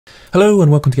Hello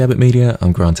and welcome to Abbitt Media,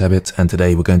 I'm Grant Abbitt, and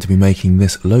today we're going to be making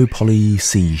this low poly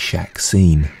sea shack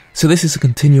scene. So this is a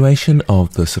continuation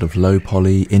of the sort of low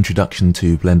poly Introduction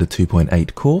to Blender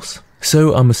 2.8 course.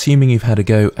 So I'm assuming you've had a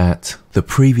go at the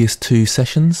previous two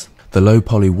sessions, the low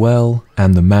poly well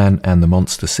and the man and the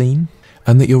monster scene,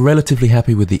 and that you're relatively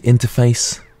happy with the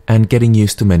interface and getting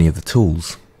used to many of the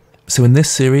tools. So in this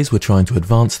series we're trying to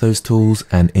advance those tools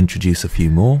and introduce a few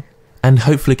more, and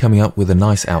hopefully coming up with a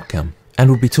nice outcome. And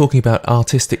we'll be talking about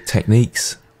artistic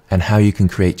techniques and how you can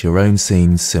create your own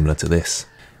scenes similar to this.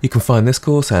 You can find this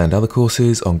course and other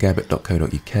courses on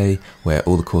abbitt.co.uk, where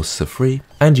all the courses are free,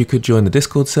 and you could join the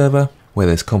Discord server where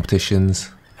there's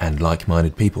competitions and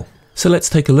like-minded people. So let's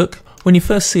take a look. When you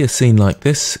first see a scene like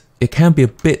this, it can be a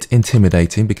bit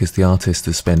intimidating because the artist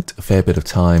has spent a fair bit of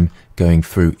time going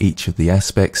through each of the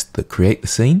aspects that create the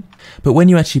scene. But when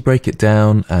you actually break it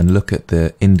down and look at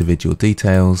the individual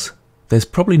details, there's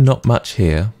probably not much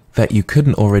here that you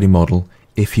couldn't already model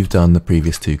if you've done the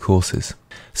previous two courses.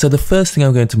 So the first thing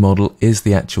I'm going to model is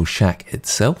the actual shack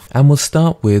itself, and we'll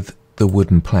start with the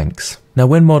wooden planks. Now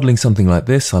when modeling something like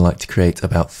this, I like to create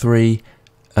about 3,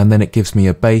 and then it gives me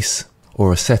a base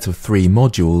or a set of 3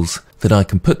 modules that I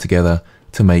can put together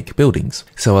to make buildings.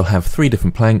 So I'll have 3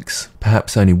 different planks,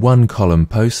 perhaps only 1 column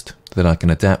post that I can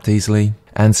adapt easily,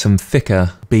 and some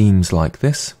thicker beams like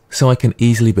this, so I can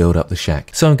easily build up the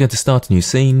shack. So I'm going to start a new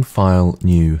scene, File,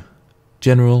 New,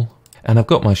 General, and I've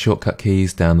got my shortcut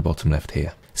keys down the bottom left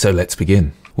here. So let's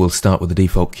begin. We'll start with the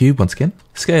default cube once again,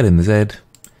 scale in the Z,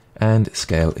 and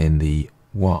scale in the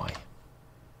Y.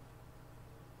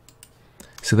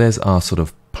 So there's our sort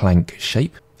of plank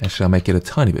shape. Actually, I'll make it a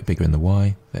tiny bit bigger in the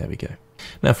Y. There we go.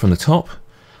 Now from the top,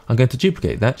 I'm going to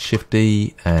duplicate that, Shift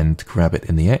D, and grab it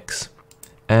in the X,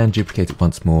 and duplicate it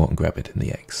once more and grab it in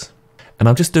the X. And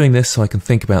I'm just doing this so I can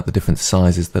think about the different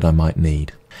sizes that I might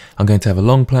need. I'm going to have a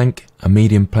long plank, a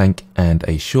medium plank, and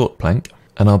a short plank,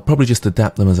 and I'll probably just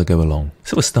adapt them as I go along.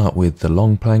 So we'll start with the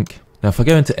long plank. Now if I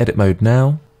go into edit mode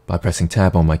now, by pressing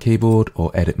tab on my keyboard, or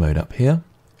edit mode up here,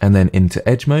 and then into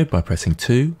edge mode by pressing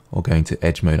 2, or going to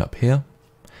edge mode up here,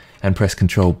 and press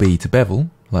Ctrl B to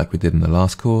bevel, like we did in the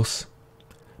last course.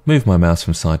 Move my mouse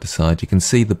from side to side, you can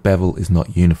see the bevel is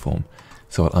not uniform,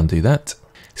 so I'll undo that.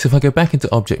 So if I go back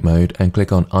into object mode and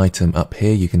click on item up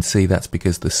here, you can see that's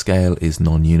because the scale is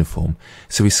non-uniform.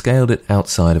 So we scaled it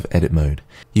outside of edit mode.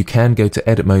 You can go to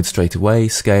edit mode straight away,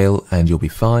 scale, and you'll be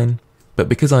fine. But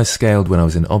because I scaled when I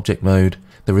was in object mode,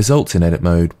 the results in edit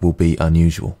mode will be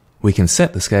unusual. We can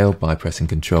set the scale by pressing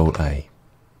Ctrl A.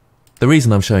 The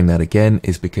reason I'm showing that again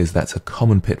is because that's a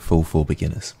common pitfall for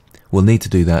beginners. We'll need to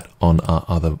do that on our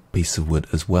other piece of wood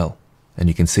as well. And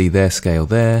you can see their scale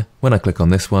there. When I click on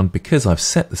this one, because I've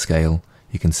set the scale,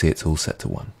 you can see it's all set to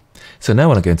 1. So now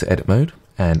when I go into edit mode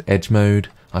and edge mode,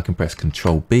 I can press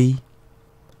Ctrl B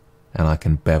and I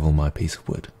can bevel my piece of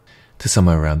wood to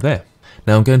somewhere around there.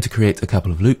 Now I'm going to create a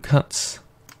couple of loop cuts.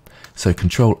 So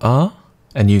Ctrl R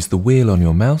and use the wheel on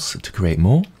your mouse to create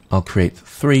more. I'll create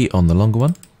 3 on the longer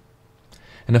one.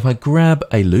 And if I grab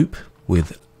a loop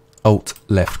with Alt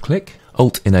left click,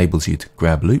 Alt enables you to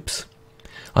grab loops.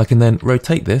 I can then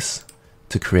rotate this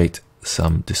to create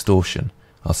some distortion.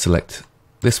 I'll select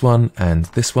this one and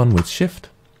this one with Shift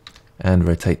and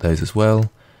rotate those as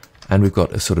well, and we've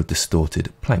got a sort of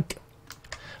distorted plank.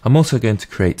 I'm also going to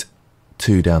create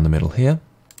 2 down the middle here.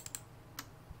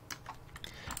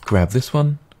 Grab this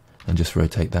one and just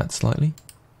rotate that slightly.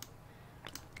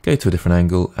 Go to a different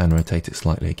angle and rotate it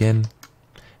slightly again,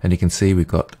 and you can see we've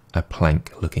got a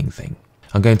plank looking thing.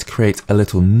 I'm going to create a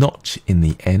little notch in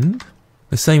the end,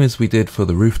 the same as we did for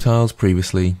the roof tiles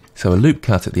previously. So a loop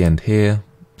cut at the end here,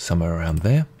 somewhere around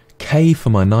there. K for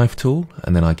my knife tool,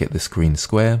 and then I get this green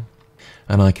square.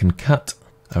 And I can cut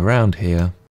around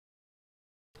here,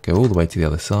 go all the way to the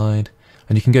other side.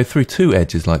 And you can go through 2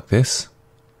 edges like this,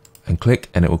 and click,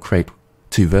 and it will create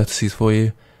 2 vertices for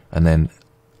you, and then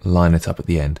line it up at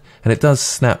the end. And it does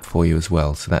snap for you as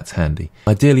well, so that's handy.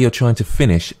 Ideally, you're trying to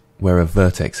finish where a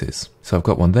vertex is. So I've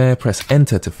got one there, press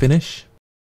Enter to finish.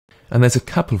 And there's a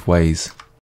couple of ways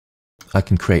I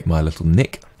can create my little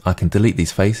nick. I can delete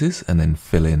these faces and then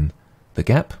fill in the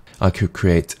gap. I could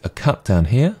create a cut down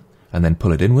here and then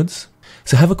pull it inwards.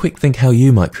 So have a quick think how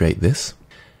you might create this.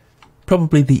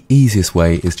 Probably the easiest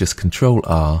way is just Ctrl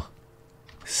R,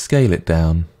 scale it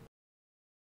down,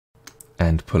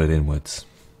 and pull it inwards.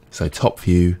 So top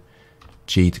view,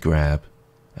 G to grab,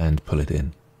 and pull it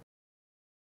in.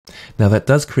 Now that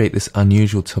does create this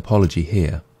unusual topology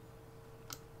here.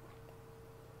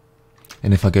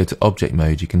 And if I go to object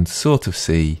mode, you can sort of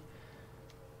see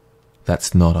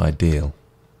that's not ideal.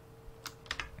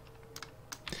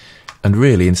 And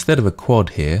really, instead of a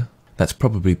quad here, that's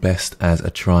probably best as a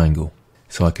triangle.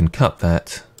 So I can cut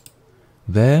that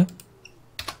there,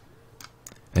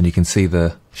 and you can see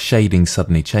the shading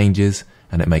suddenly changes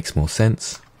and it makes more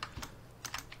sense.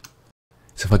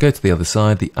 So if I go to the other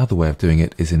side, the other way of doing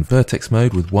it is in vertex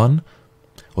mode with 1,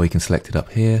 or you can select it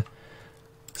up here,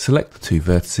 select the 2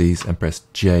 vertices and press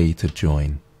J to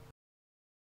join.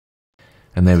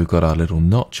 And there we've got our little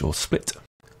notch or split.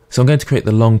 So I'm going to create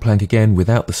the long plank again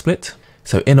without the split.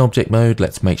 So in object mode,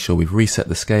 let's make sure we've reset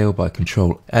the scale by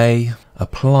Control A,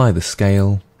 apply the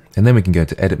scale, and then we can go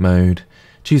to edit mode,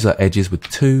 choose our edges with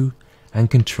 2,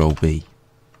 and Control B.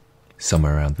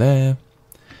 Somewhere around there.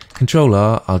 Control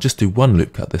R, I'll just do 1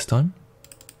 loop cut this time,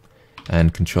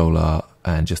 and Control R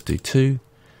and just do 2,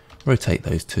 rotate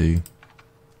those 2,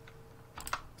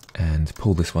 and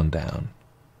pull this one down.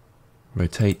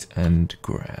 Rotate and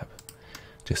grab,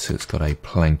 just so it's got a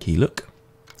planky look.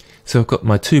 So I've got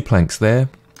my 2 planks there.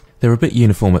 They're a bit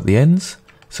uniform at the ends,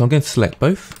 so I'm going to select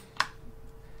both,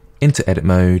 into edit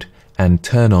mode, and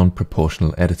turn on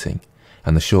proportional editing.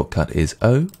 And the shortcut is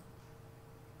O.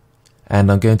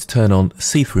 And I'm going to turn on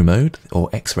see-through mode, or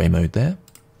X-ray mode there.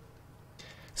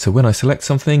 So when I select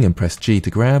something and press G to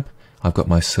grab, I've got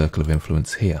my circle of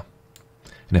influence here.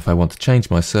 And if I want to change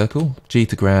my circle, G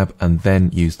to grab, and then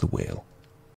use the wheel.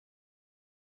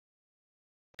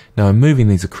 Now I'm moving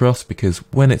these across because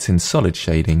when it's in solid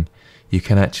shading, you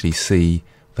can actually see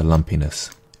the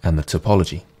lumpiness and the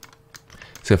topology.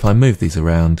 So if I move these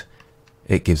around,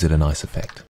 it gives it a nice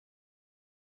effect.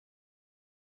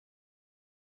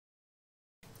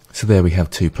 So there we have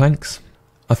 2 planks.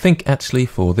 I think actually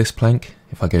for this plank,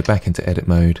 if I go back into edit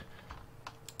mode,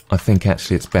 I think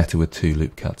actually it's better with 2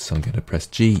 loop cuts. So I'm going to press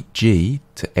G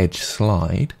to edge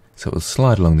slide, so it will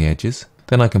slide along the edges.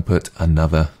 Then I can put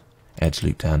another edge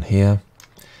loop down here,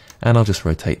 and I'll just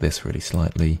rotate this really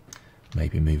slightly,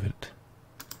 maybe move it,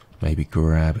 maybe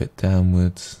grab it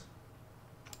downwards,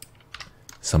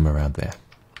 somewhere around there.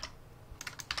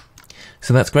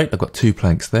 So that's great, I've got 2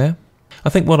 planks there. I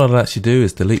think what I'll actually do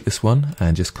is delete this one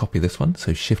and just copy this one,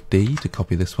 so Shift D to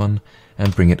copy this one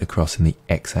and bring it across in the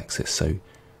X-axis, so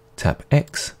tap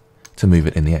X to move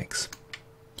it in the X.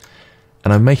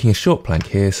 And I'm making a short plank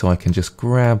here, so I can just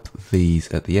grab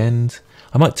these at the end.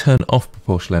 I might turn off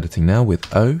proportional editing now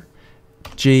with O,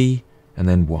 G, and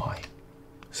then Y.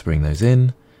 So bring those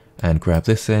in, and grab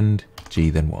this end, G,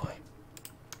 then Y.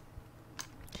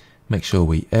 Make sure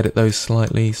we edit those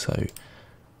slightly, so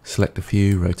select a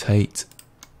few, rotate,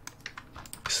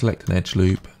 select an edge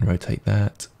loop, and rotate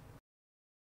that.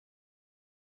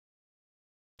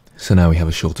 So now we have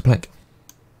a shorter plank.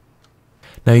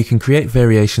 Now you can create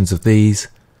variations of these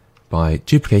by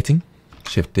duplicating,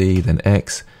 Shift D, then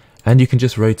X, and you can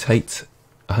just rotate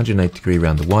 180 degrees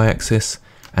around the Y-axis,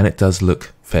 and it does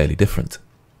look fairly different.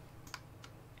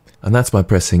 And that's by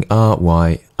pressing R,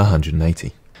 Y,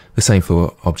 180. The same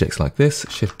for objects like this,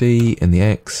 Shift D in the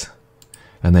X,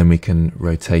 and then we can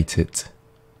rotate it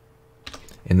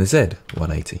in the Z,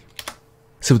 180.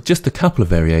 So with just a couple of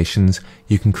variations,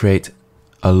 you can create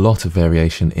a lot of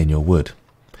variation in your wood.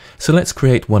 So let's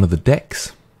create one of the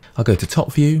decks. I'll go to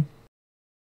top view,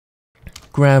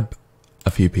 grab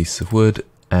a few pieces of wood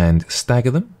and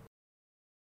stagger them.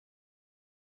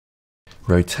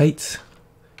 Rotate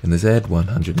in the Z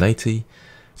 180,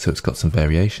 so it's got some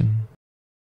variation.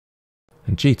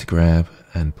 And G to grab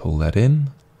and pull that in.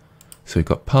 So we've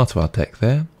got part of our deck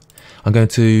there. I'm going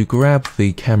to grab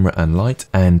the camera and light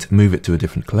and move it to a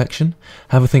different collection.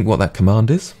 Have a think what that command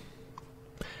is.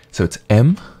 So it's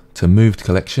M to move to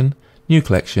collection, new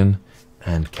collection,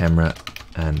 and camera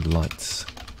and lights.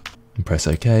 And press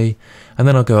OK, and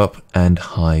then I'll go up and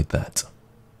hide that.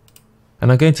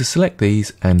 And I'm going to select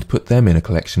these and put them in a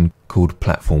collection called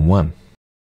Platform 1.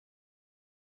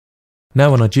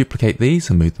 Now when I duplicate these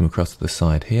and move them across to the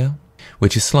side here,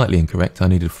 which is slightly incorrect, I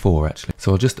needed 4 actually,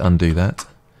 so I'll just undo that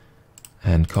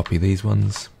and copy these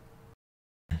ones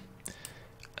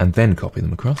and then copy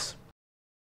them across.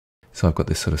 So I've got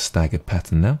this sort of staggered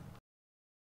pattern now.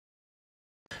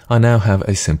 I now have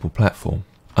a simple platform.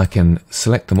 I can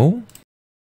select them all,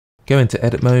 go into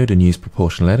edit mode and use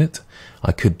proportional edit.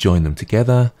 I could join them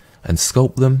together and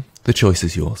sculpt them. The choice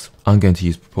is yours. I'm going to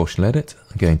use proportional edit.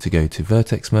 I'm going to go to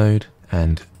vertex mode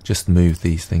and just move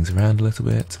these things around a little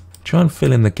bit. Try and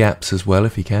fill in the gaps as well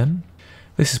if you can.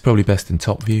 This is probably best in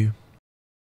top view.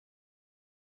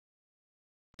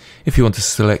 If you want to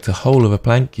select a whole of a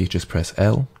plank, you just press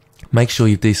L. Make sure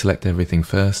you deselect everything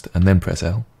first and then press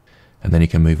L. And then you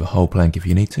can move a whole plank if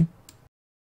you need to.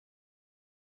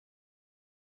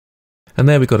 And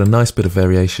there we've got a nice bit of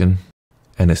variation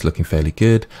and it's looking fairly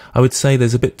good. I would say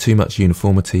there's a bit too much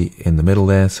uniformity in the middle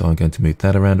there, so I'm going to move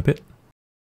that around a bit.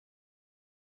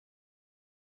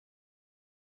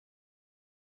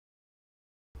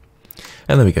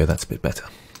 And there we go, that's a bit better.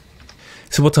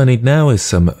 So what I need now is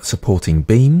some supporting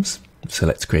beams. So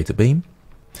let's create a beam.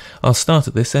 I'll start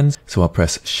at this end, so I'll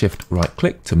press Shift right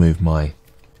click to move my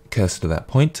cursor to that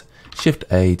point, Shift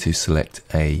A to select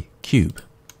a cube.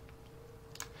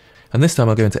 And this time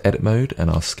I'll go into edit mode and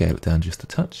I'll scale it down just a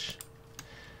touch.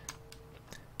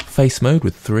 Face mode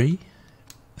with 3,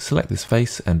 select this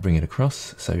face and bring it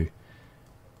across, so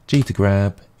G to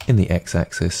grab in the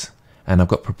X-axis, and I've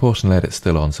got proportional edit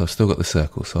still on, so I've still got the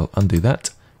circle, so I'll undo that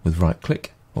with right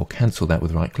click, or cancel that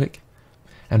with right click,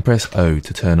 and press O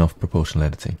to turn off proportional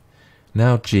editing.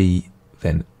 Now G,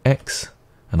 then X,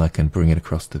 and I can bring it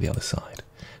across to the other side.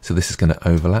 So this is going to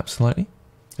overlap slightly,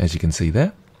 as you can see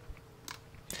there.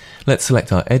 Let's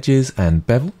select our edges and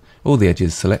bevel, all the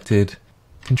edges selected,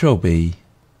 Control B,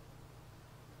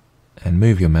 and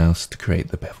move your mouse to create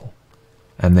the bevel.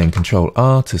 And then Control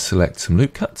R to select some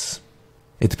loop cuts.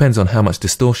 It depends on how much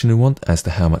distortion you want as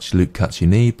to how much loop cuts you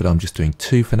need, but I'm just doing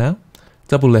 2 for now.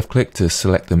 Double left click to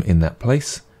select them in that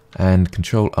place, and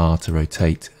Control R to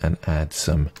rotate and add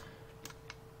some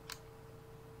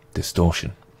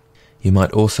distortion. You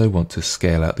might also want to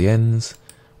scale out the ends.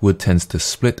 Wood tends to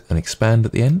split and expand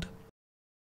at the end.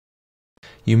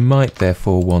 You might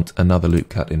therefore want another loop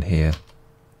cut in here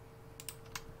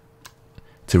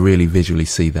to really visually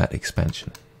see that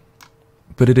expansion.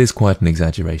 But it is quite an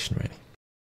exaggeration really.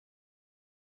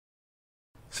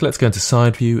 So let's go into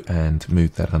side view and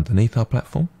move that underneath our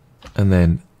platform. And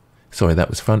then, sorry, that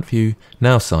was front view.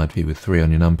 Now side view with 3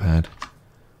 on your numpad.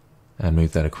 And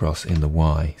move that across in the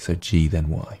Y, so G then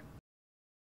Y.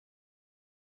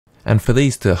 And for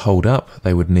these to hold up,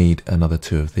 they would need another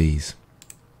 2 of these.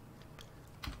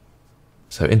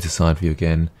 So into side view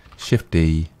again, Shift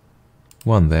D,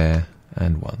 1 there,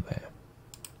 and 1 there.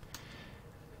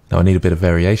 Now I need a bit of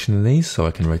variation in these, so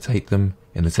I can rotate them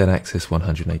in the Z-axis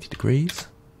 180 degrees.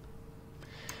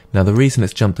 Now the reason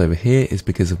it's jumped over here is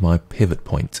because of my pivot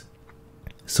point.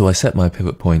 So I set my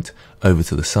pivot point over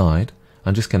to the side.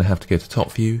 I'm just going to have to go to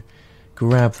top view,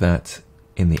 grab that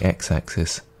in the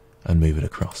X-axis and move it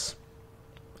across.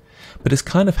 But it's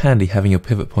kind of handy having your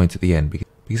pivot point at the end,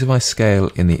 because if I scale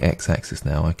in the X-axis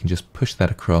now, I can just push that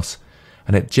across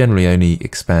and it generally only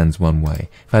expands one way.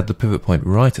 If I had the pivot point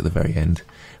right at the very end,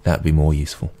 that would be more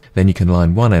useful. Then you can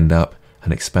line one end up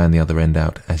and expand the other end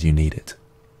out as you need it.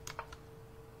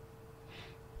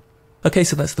 Okay,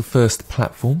 so that's the first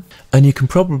platform, and you can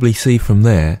probably see from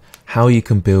there how you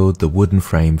can build the wooden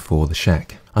frame for the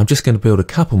shack. I'm just going to build a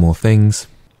couple more things,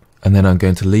 and then I'm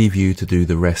going to leave you to do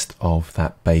the rest of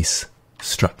that base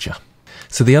structure.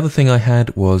 So the other thing I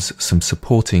had was some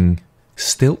supporting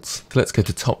stilts. So let's go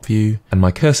to top view, and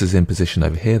my cursor's in position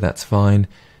over here, that's fine.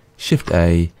 Shift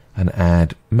A and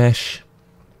add mesh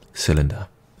cylinder.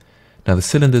 Now the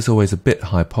cylinder's always a bit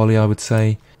high poly, I would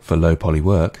say, for low poly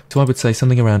work. So I would say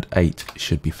something around 8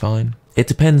 should be fine. It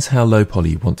depends how low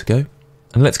poly you want to go.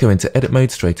 And let's go into edit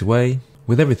mode straight away.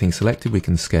 With everything selected, we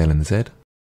can scale in the Z.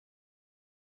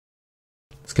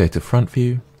 Let's go to front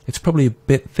view. It's probably a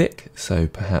bit thick, so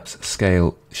perhaps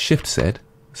scale Shift Z,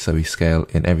 so we scale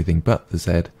in everything but the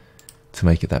Z to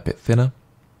make it that bit thinner.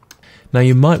 Now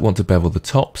you might want to bevel the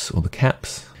tops or the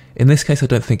caps. In this case, I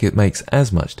don't think it makes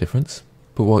as much difference.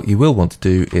 But what you will want to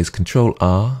do is Control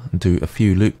R and do a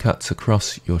few loop cuts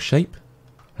across your shape,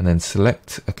 and then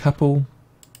select a couple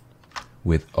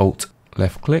with Alt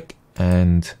left click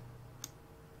and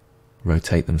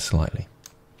rotate them slightly.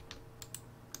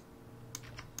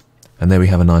 And there we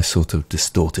have a nice sort of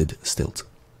distorted stilt.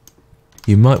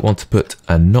 You might want to put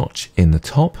a notch in the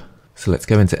top, so let's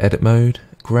go into edit mode,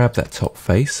 grab that top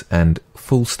face, and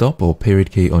full stop or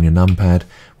period key on your numpad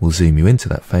will zoom you into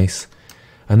that face.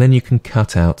 And then you can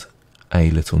cut out a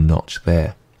little notch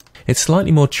there. It's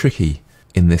slightly more tricky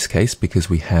in this case because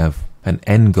we have an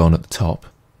n-gon at the top,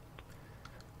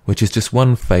 which is just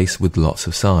one face with lots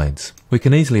of sides. We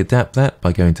can easily adapt that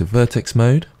by going to vertex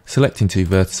mode, selecting 2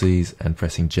 vertices and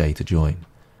pressing J to join.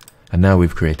 And now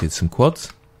we've created some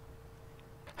quads.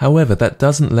 However, that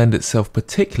doesn't lend itself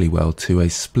particularly well to a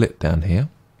split down here.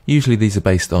 Usually these are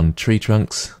based on tree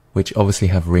trunks, which obviously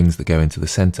have rings that go into the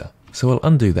center. So I'll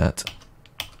undo that.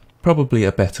 Probably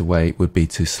a better way would be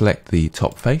to select the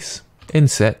top face,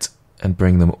 inset, and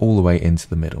bring them all the way into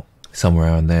the middle. Somewhere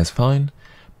around there is fine.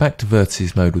 Back to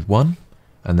vertices mode with 1,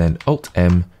 and then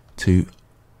Alt-M to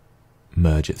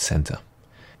merge at center.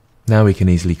 Now we can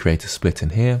easily create a split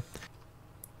in here.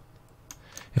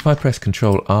 If I press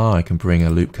Control R, I can bring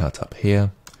a loop cut up here,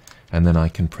 and then I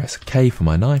can press K for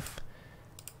my knife,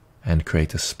 and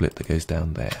create a split that goes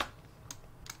down there.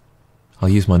 I'll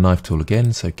use my knife tool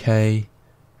again, so K,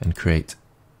 and create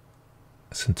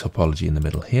some topology in the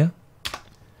middle here.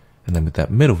 And then with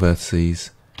that middle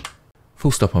vertices,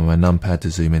 full stop on my numpad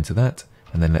to zoom into that,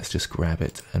 and then let's just grab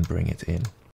it and bring it in.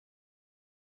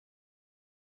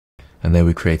 And there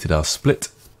we created our split.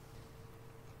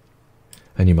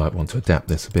 And you might want to adapt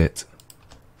this a bit,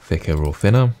 thicker or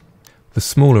thinner. The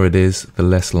smaller it is, the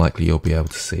less likely you'll be able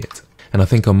to see it. And I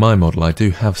think on my model I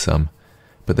do have some,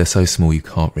 but they're so small you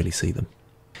can't really see them.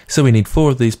 So we need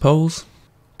 4 of these poles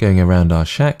going around our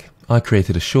shack. I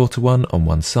created a shorter one on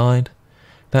one side.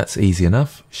 That's easy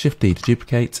enough. Shift D to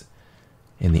duplicate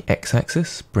in the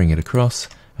X-axis, bring it across,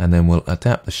 and then we'll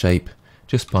adapt the shape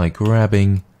just by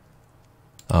grabbing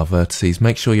our vertices.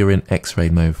 Make sure you're in X-ray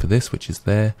mode for this, which is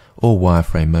there, or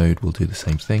wireframe mode will do the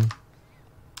same thing.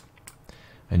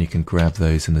 And you can grab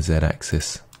those in the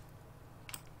Z-axis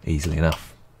easily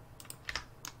enough.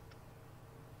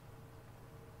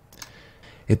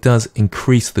 It does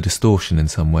increase the distortion in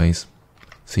some ways,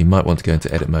 so you might want to go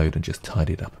into edit mode and just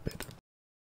tidy it up a bit.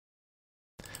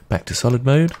 Back to solid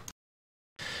mode.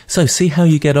 So see how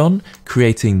you get on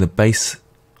creating the base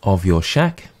of your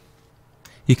shack.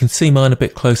 You can see mine a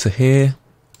bit closer here.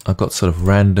 I've got sort of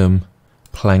random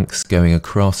planks going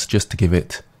across just to give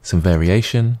it some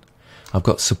variation. I've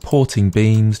got supporting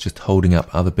beams just holding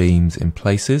up other beams in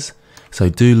places. So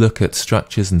do look at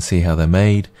structures and see how they're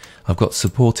made. I've got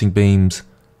supporting beams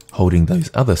holding those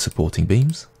other supporting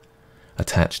beams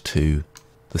attached to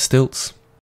the stilts.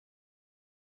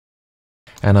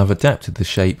 And I've adapted the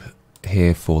shape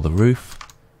here for the roof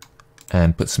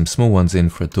and put some small ones in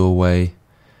for a doorway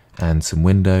and some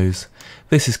windows.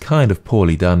 This is kind of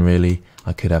poorly done really.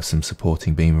 I could have some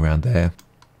supporting beam around there.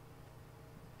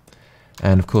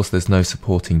 And of course there's no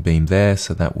supporting beam there,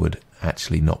 so that would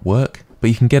actually not work. But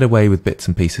you can get away with bits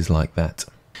and pieces like that.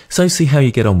 So see how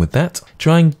you get on with that.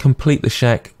 Try and complete the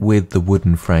shack with the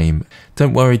wooden frame.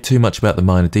 Don't worry too much about the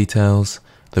minor details.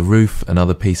 The roof and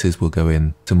other pieces will go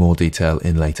into more detail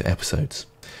in later episodes.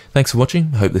 Thanks for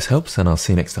watching, I hope this helps, and I'll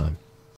see you next time.